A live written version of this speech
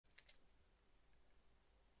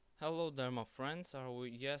Hello there, my friends. Are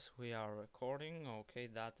we? Yes, we are recording. Okay,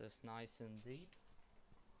 that is nice indeed.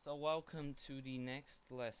 So, welcome to the next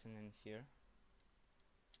lesson in here.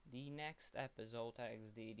 The next episode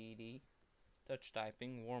XDDD. Touch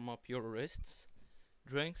typing. Warm up your wrists.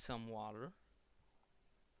 Drink some water.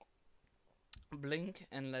 Blink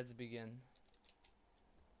and let's begin.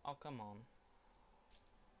 Oh, come on.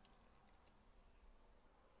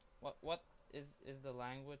 What is the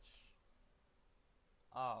language?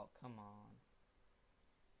 Oh, come on.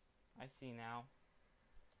 I see now.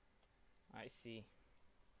 I see.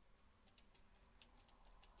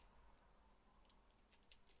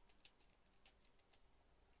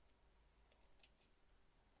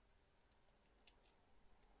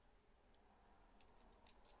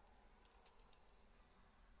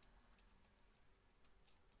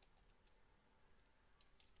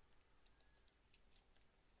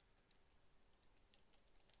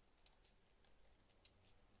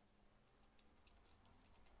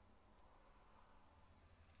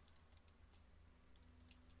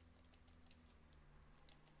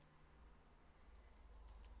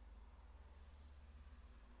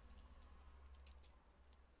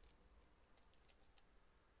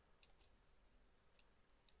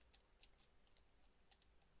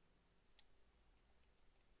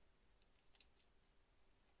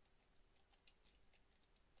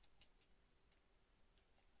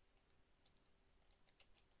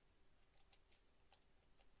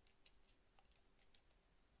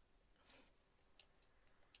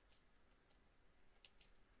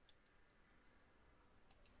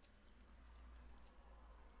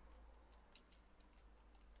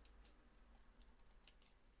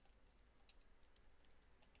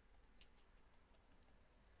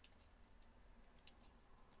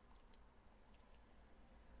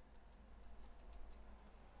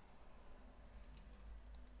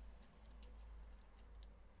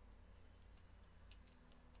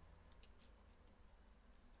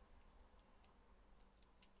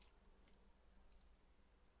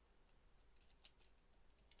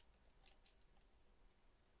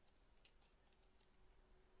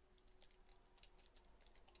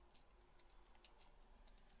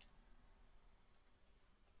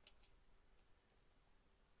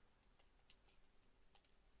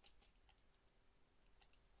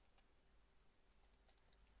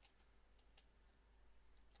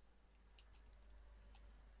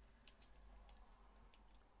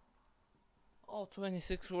 Oh,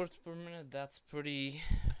 26 words per minute. That's pretty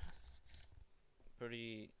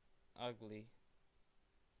ugly.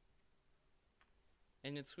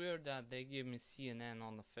 And it's weird that they give me CNN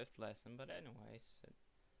on the fifth lesson, but anyways,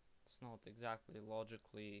 it's not exactly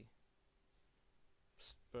logically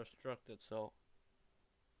constructed, so.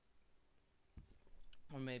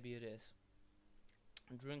 Or maybe it is.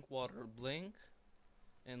 Drink water, blink,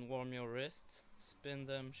 and warm your wrists. Spin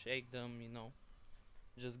them, shake them.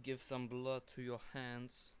 Just give some blood to your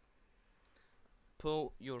hands.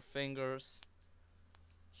 Pull your fingers.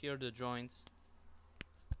 Hear the joints.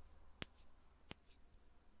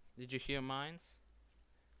 Did you hear mine?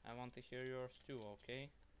 I want to hear yours too, okay?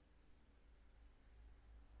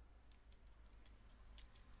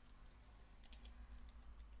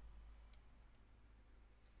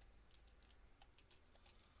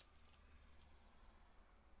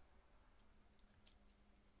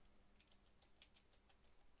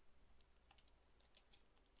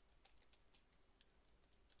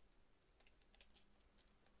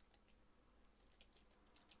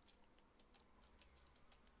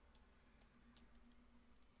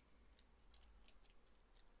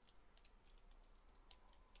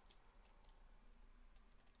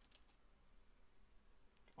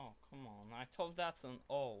 Oh, come on. I thought that's an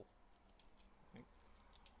O.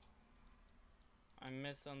 I'm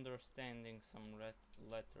misunderstanding some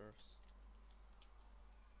letters.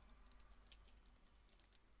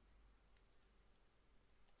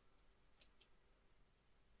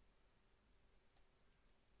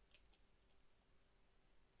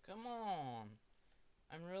 Come on!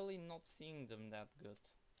 I'm really not seeing them that good.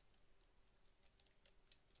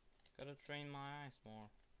 Gotta train my eyes more.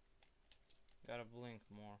 Gotta blink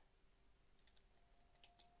more.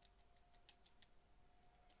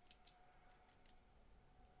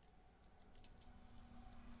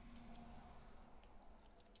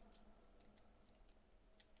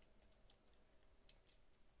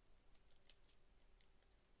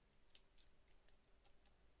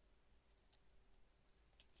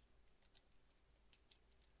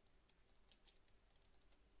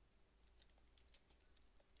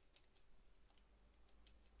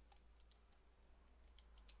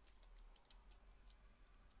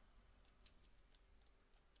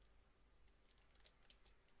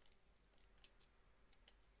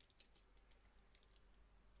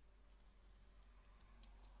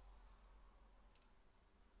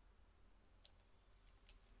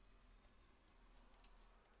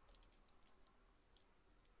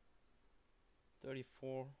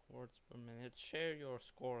 34 words per minute. Share your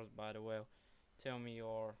scores, by the way. Tell me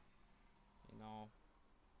your, you know,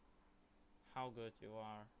 how good you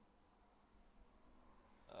are.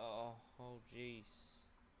 Oh, jeez.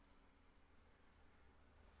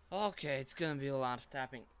 Okay, it's gonna be a lot of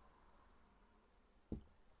tapping.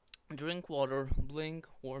 Drink water, blink,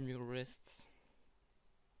 warm your wrists.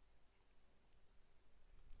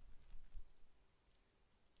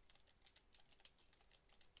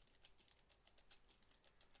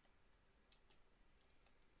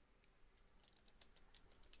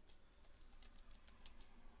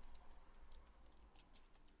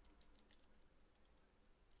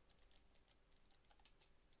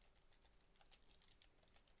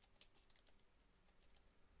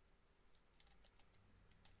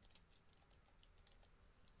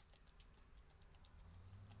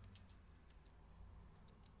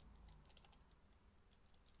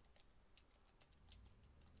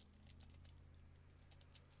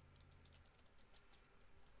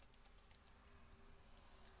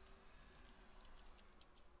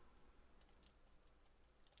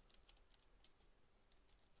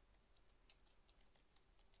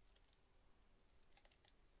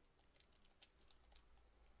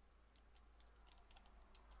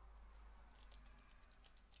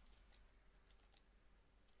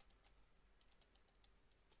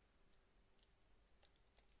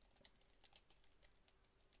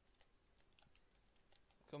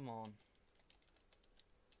 Come on.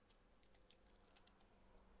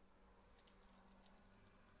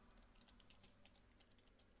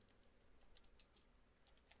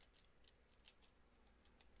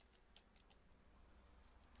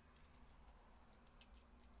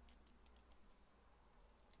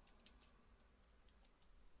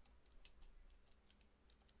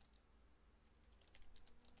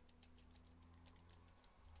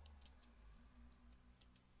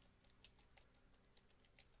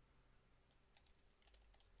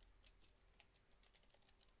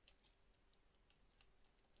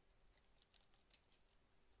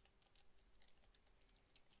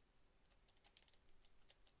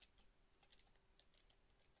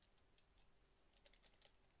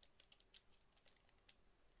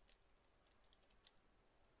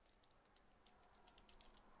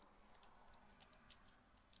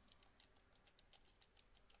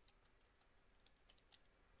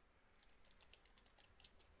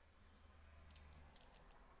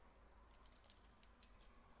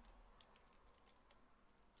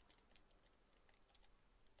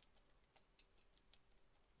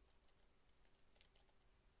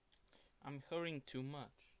 I'm hurrying too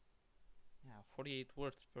much. Yeah, 48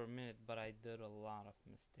 words per minute, but I did a lot of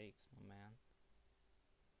mistakes, my man.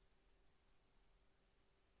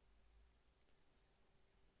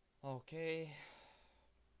 Okay.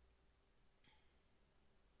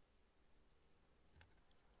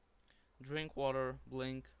 Drink water,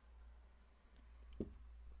 blink,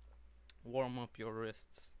 warm up your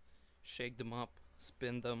wrists, shake them up,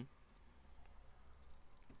 spin them,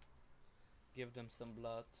 give them some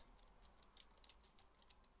blood.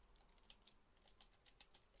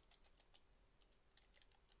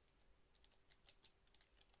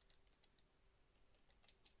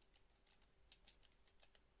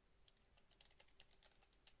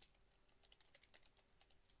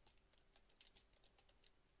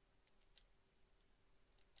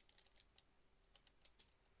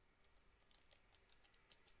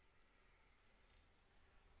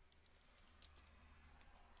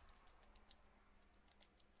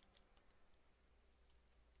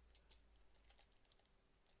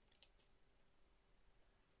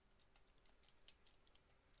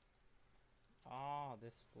 Ah,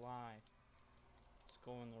 this fly. It's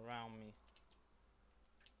going around me.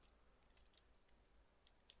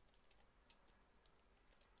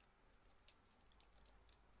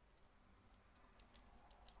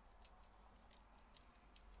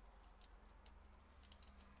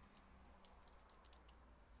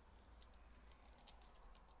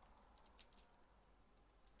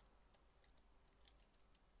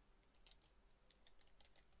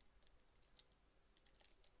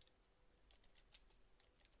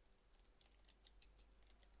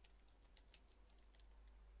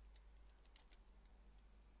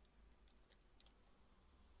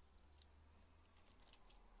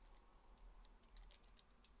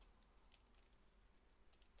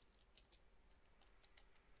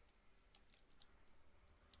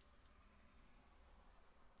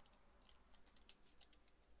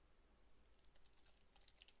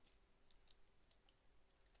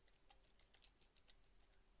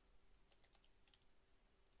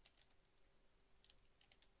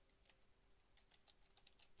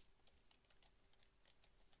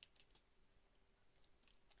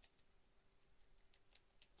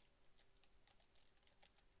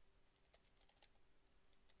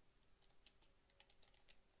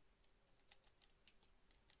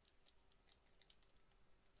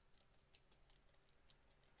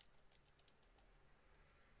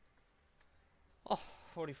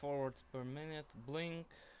 44 words per minute. Blink,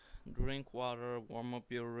 drink water, warm up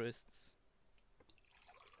your wrists.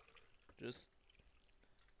 Just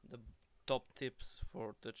the top tips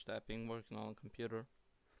for touch tapping working on a computer.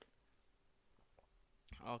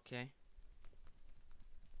 Okay,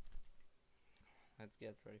 let's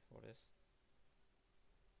get ready for this.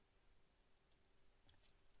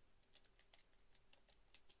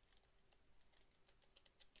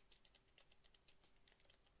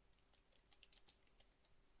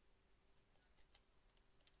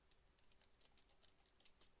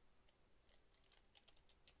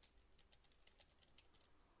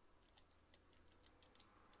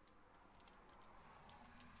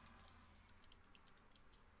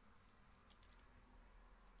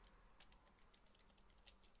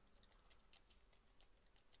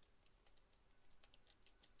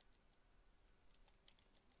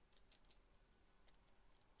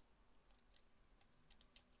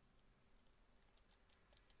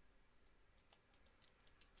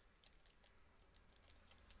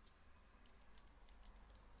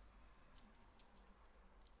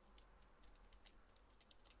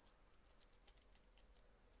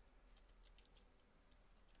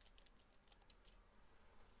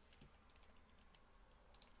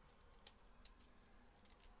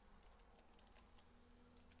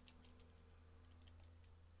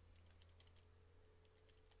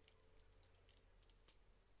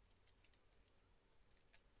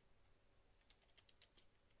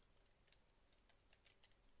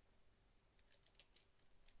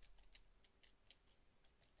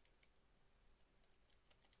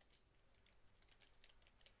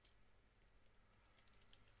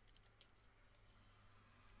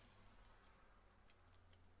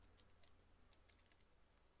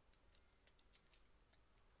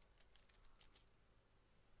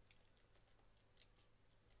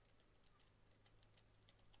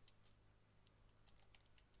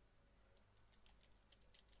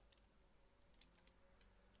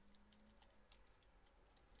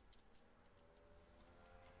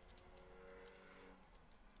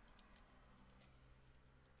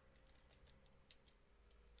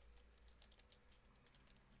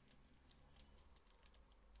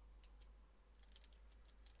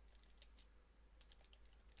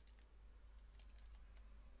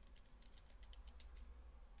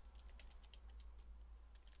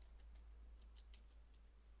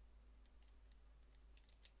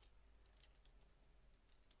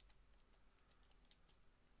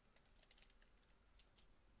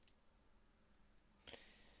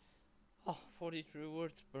 Oh, 43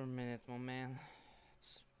 words per minute, my man.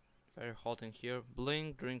 It's very hot in here.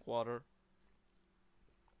 Blink, drink water,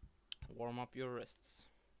 warm up your wrists.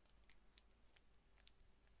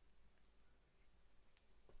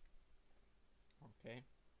 Okay.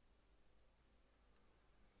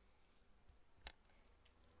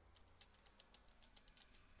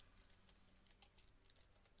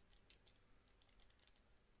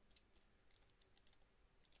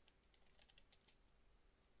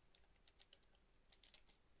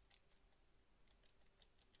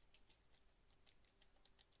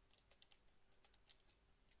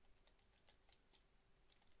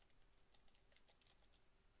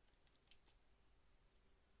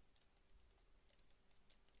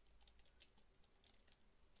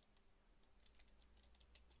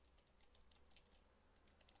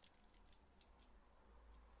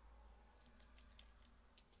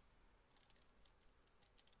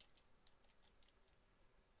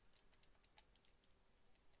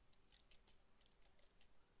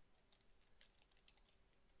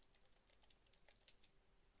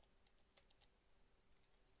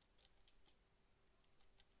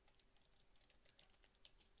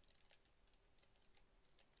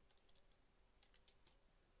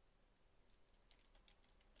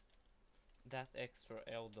 That extra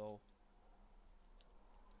L though.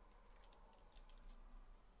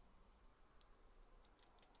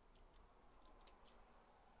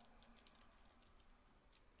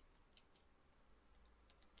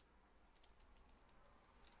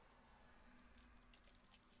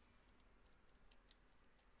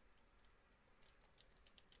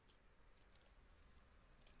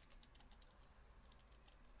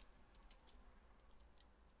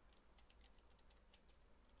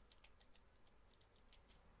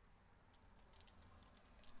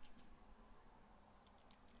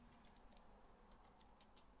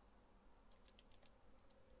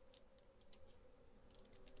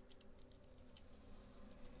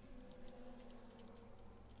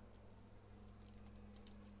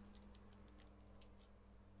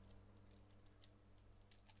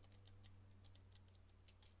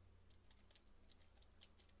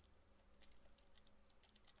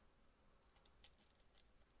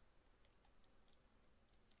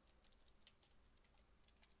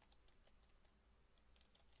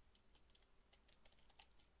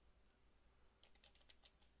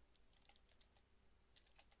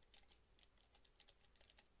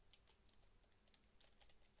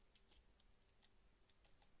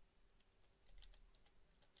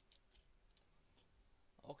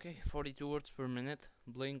 Okay, 42 words per minute.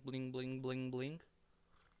 Blink, blink, blink, blink, blink.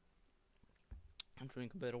 And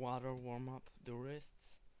drink a bit of water, warm up the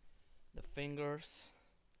wrists, the fingers.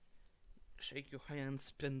 Shake your hands,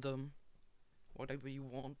 spin them, whatever you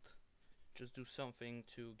want. Just do something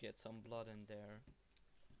to get some blood in there.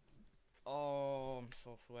 Oh, I'm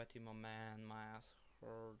so sweaty, my man. My ass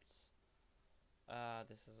hurts.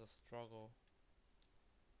 This is a struggle.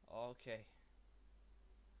 Okay.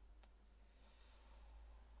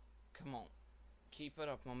 Come on. Keep it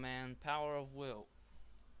up, my man. Power of will.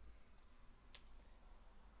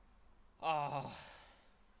 Ah.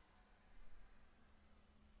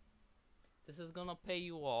 This is gonna pay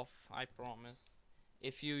you off, I promise.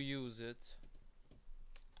 If you use it.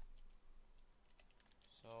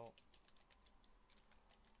 So.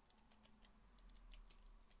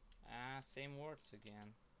 Same words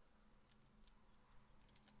again.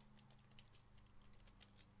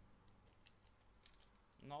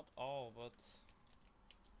 Not all, but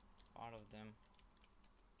part of them.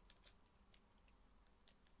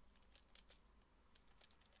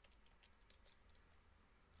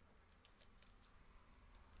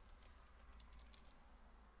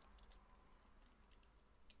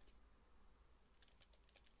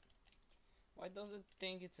 Why does it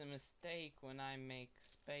think it's a mistake when I make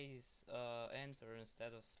space enter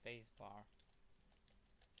instead of space bar?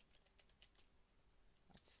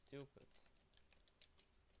 That's stupid.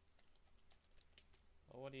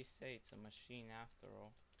 But what do you say? It's a machine after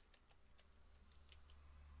all.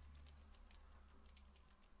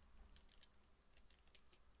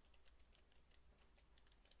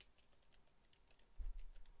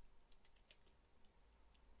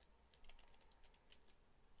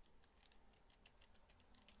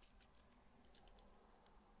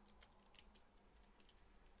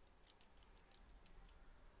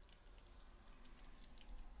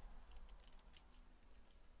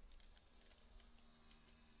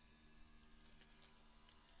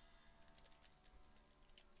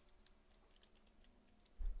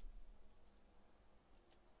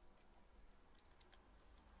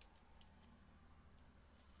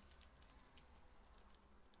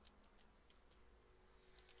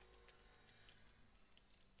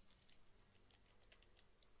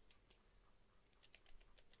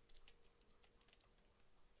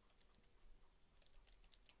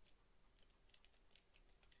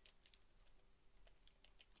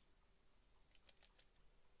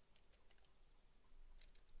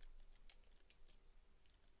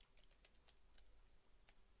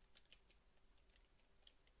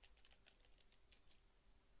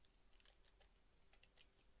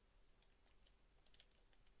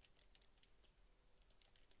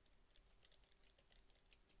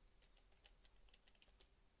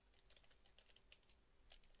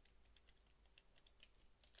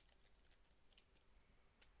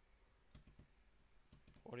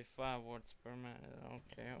 "45 words per minute."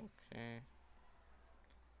 Okay, okay.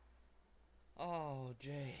 Oh,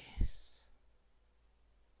 jeez.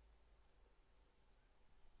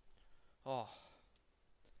 Oh,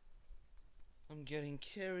 I'm getting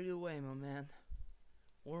carried away, my man.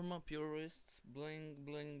 Warm up your wrists. Blink,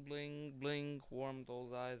 blink, blink, blink. Warm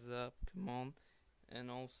those eyes up. Come on. And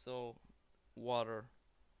also, water.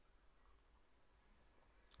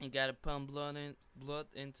 You gotta pump blood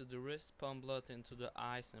into the wrist, pump blood into the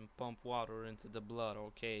eyes, and pump water into the blood.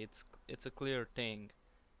 Okay, it's a clear thing.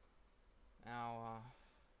 Now,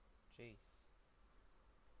 jeez.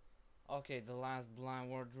 Okay, the last blind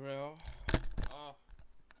word drill. Oh,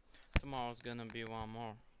 tomorrow's gonna be one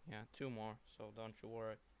more. Yeah, two more. So don't you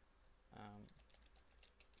worry. Um,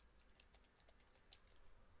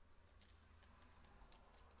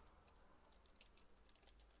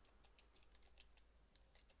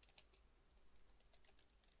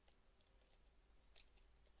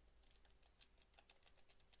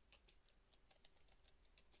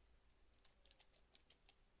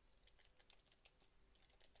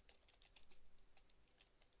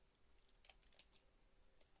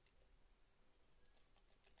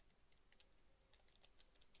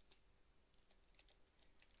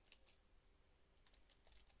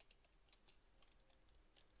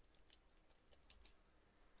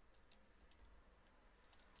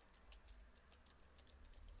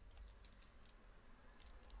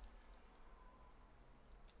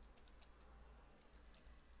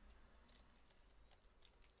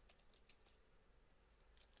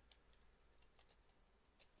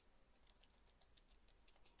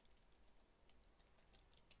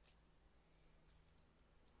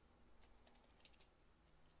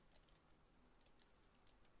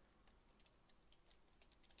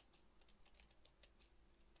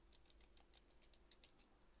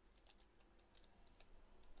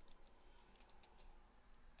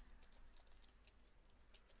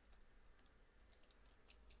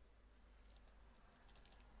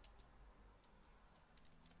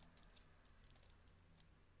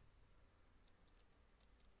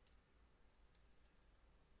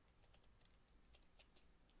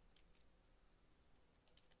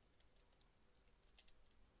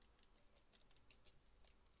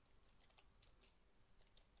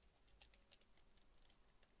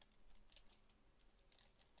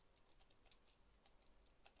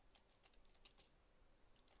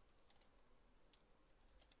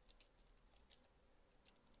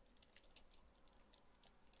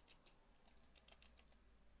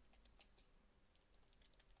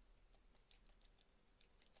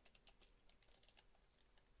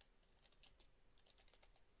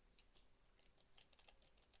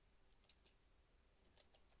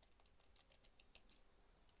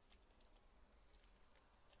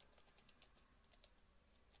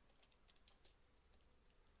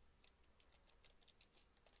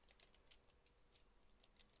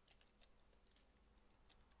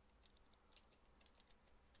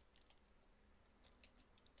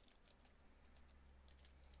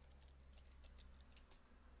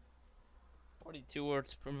 42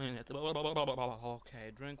 words per minute.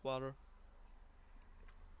 Okay, drink water.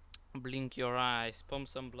 Blink your eyes. Pump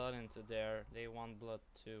some blood into there. They want blood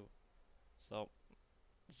too. So,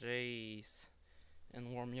 jeez.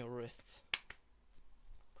 And warm your wrists.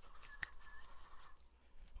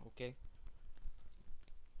 Okay.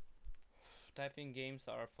 Typing games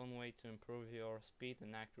are a fun way to improve your speed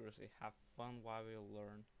and accuracy. Have fun while you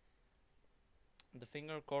learn. The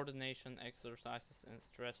finger coordination exercises and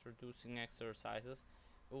stress reducing exercises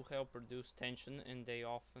will help reduce tension, and they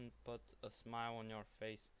often put a smile on your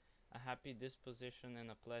face. A happy disposition and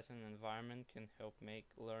a pleasant environment can help make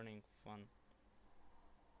learning fun.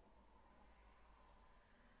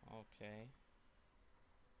 Okay.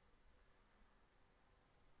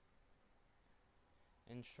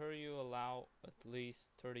 Ensure you allow at least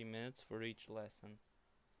 30 minutes for each lesson.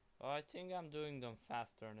 Well, I think I'm doing them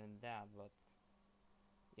faster than that, but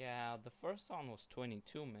yeah, the first one was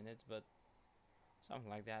 22 minutes, but something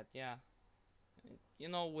like that, yeah. You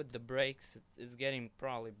know, with the breaks, it's getting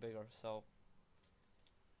probably bigger, so.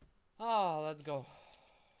 Ah, let's go.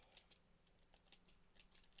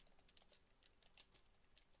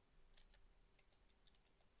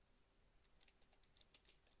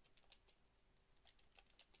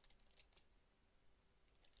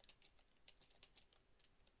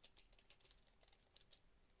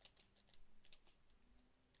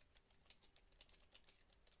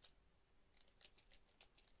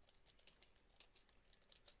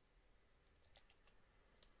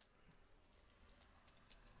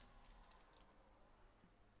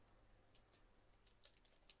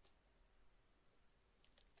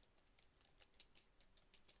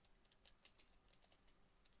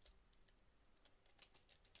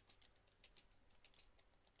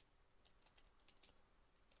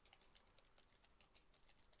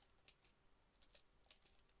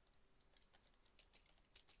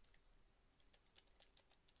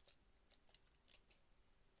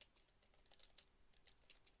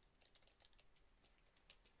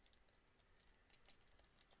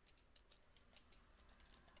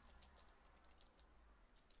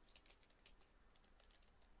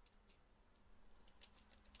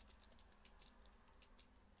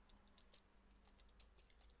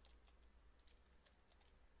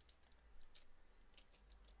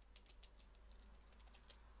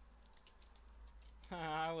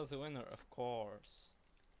 I was a winner, of course.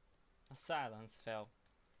 A silence fell.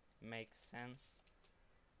 Makes sense.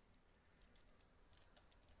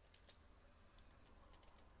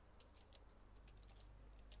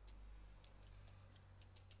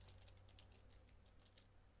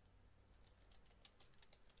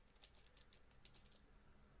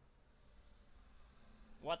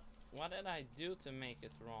 What what did I do to make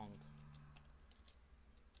it wrong?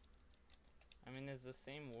 I mean, it's the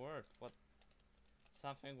same word. What?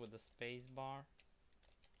 Something with the space bar?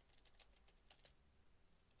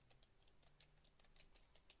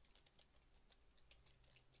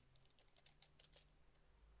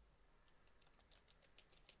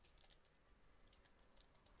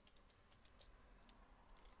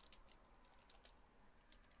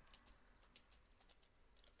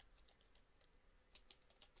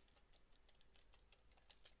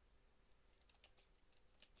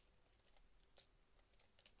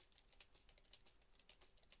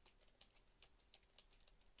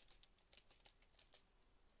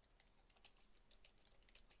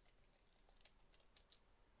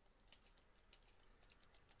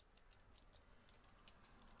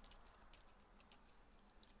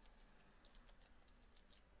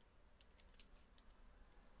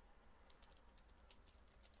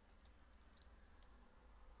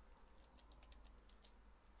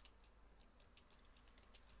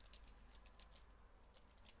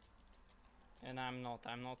 And I'm not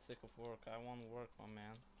sick of work. I want work, my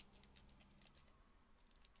man.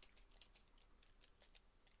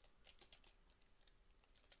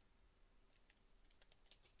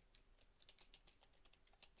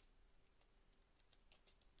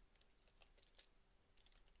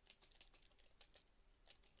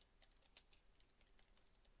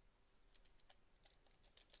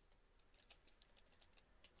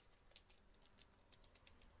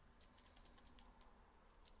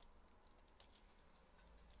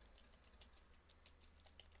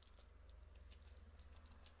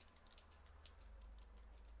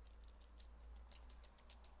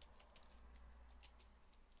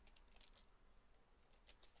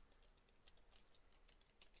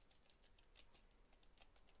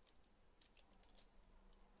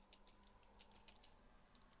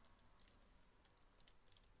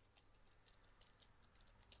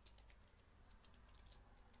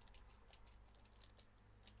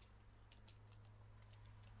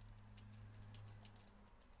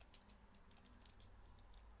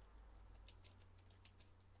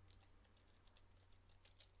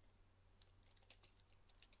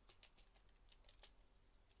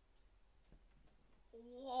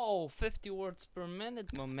 Whoa, 50 words per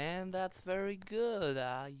minute, my man. That's very good.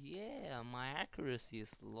 Yeah, my accuracy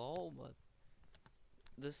is low, but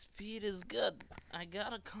the speed is good. I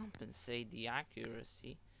gotta compensate the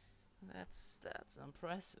accuracy. That's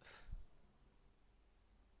impressive.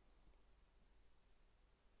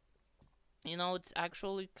 You know, it's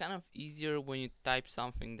actually kind of easier when you type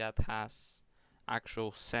something that has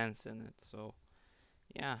actual sense in it. So,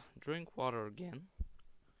 yeah, drink water again.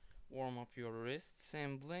 Warm up your wrists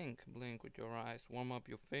and blink. Blink with your eyes. Warm up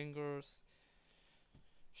your fingers.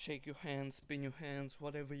 Shake your hands, spin your hands,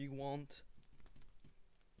 whatever you want.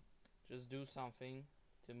 Just do something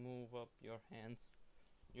to move up your hands,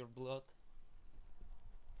 your blood.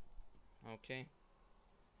 Okay?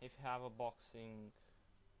 If you have a boxing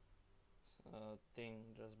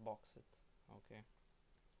thing, just box it. Okay?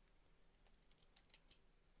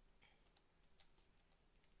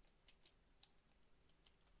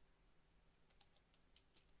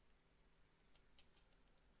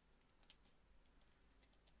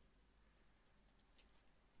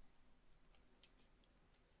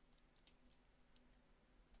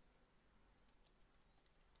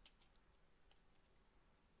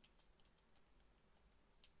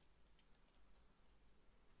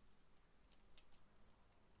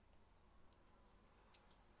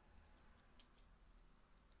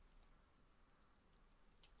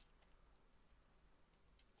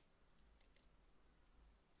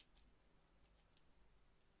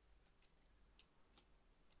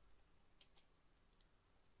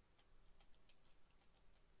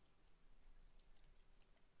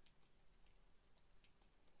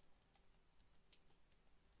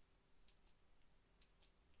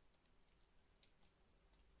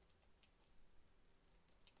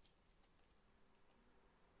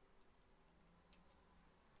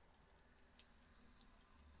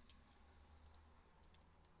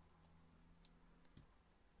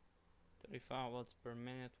 35 words per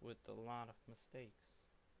minute with a lot of mistakes.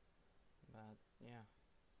 But yeah.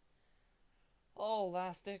 Oh,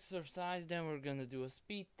 last exercise, then we're gonna do a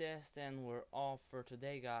speed test and we're off for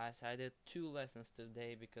today, guys. I did 2 lessons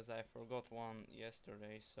today because I forgot one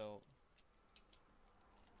yesterday, so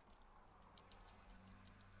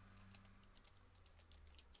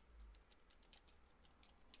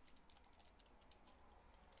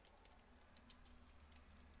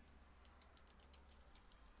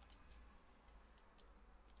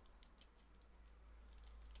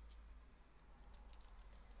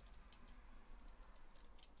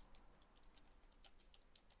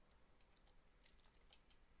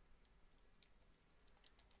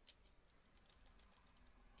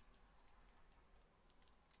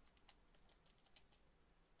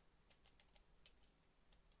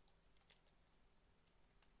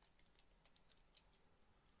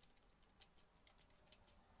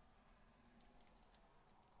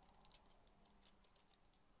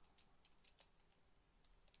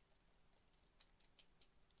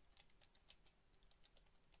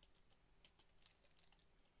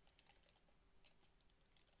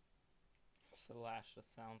slash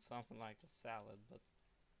sounds something like a salad, but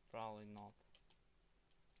probably not.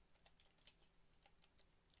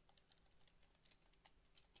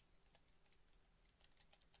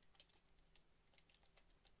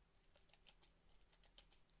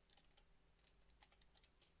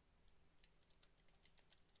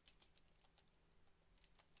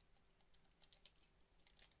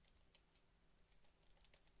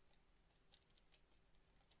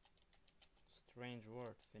 Strange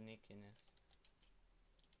word, finickiness.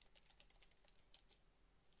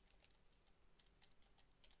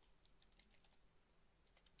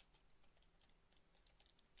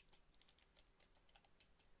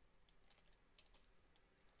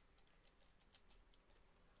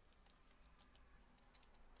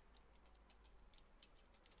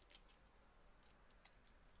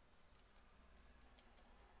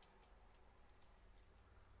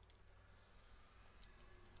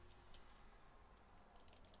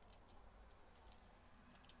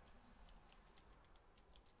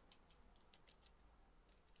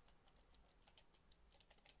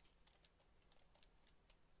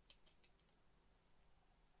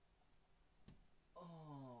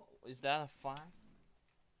 Oh, is that a 5?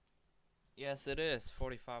 Yes, it is.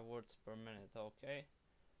 45 words per minute, okay?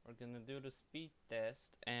 We're gonna do the speed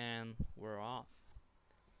test and we're off.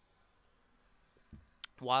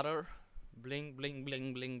 Water, blink, blink,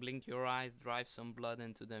 blink, blink, blink your eyes, drive some blood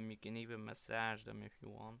into them. You can even massage them if you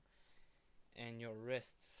want. And your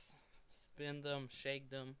wrists, spin them,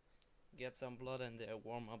 shake them, get some blood in there,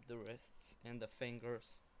 warm up the wrists and the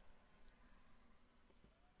fingers.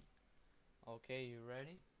 Okay, you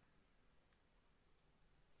ready?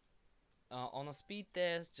 On a speed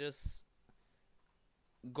test, just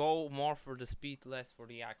go more for the speed, less for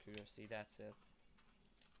the accuracy. That's it.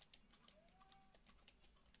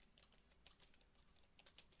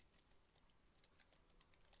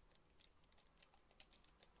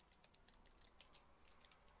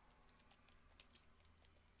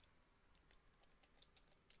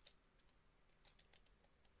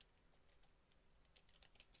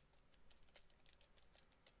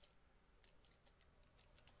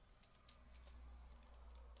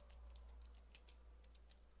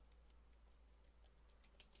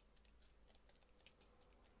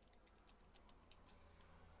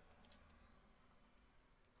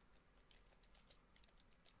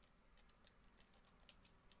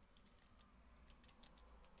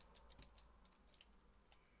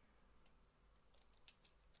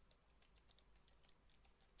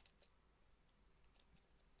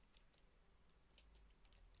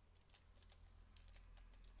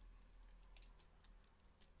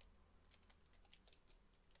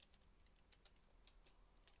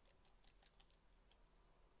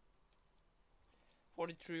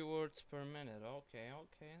 43 words per minute. Okay,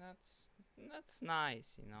 okay, that's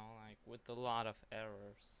nice, you know, like with a lot of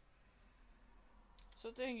errors. So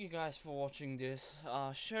thank you guys for watching this.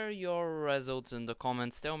 Share your results in the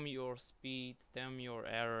comments. Tell me your speed, tell me your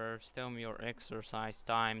errors, tell me your exercise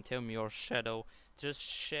time, tell me your shadow. Just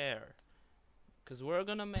share, cause we're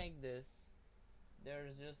gonna make this.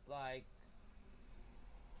 There's just like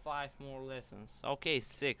 5 more lessons. Okay,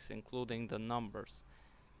 6 including the numbers.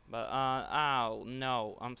 But oh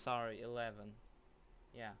no, I'm sorry, 11.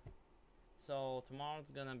 Yeah. So tomorrow's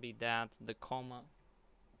gonna be that, the comma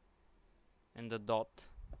and the dot.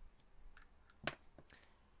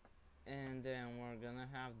 And then we're gonna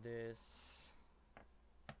have this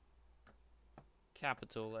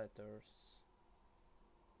capital letters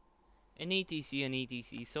and etc and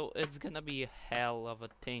etc. So it's gonna be a hell of a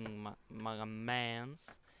thing, my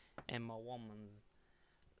mans and my womans.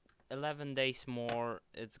 11 days more.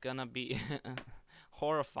 It's gonna be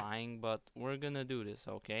horrifying, but we're gonna do this,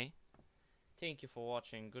 okay? Thank you for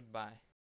watching. Goodbye.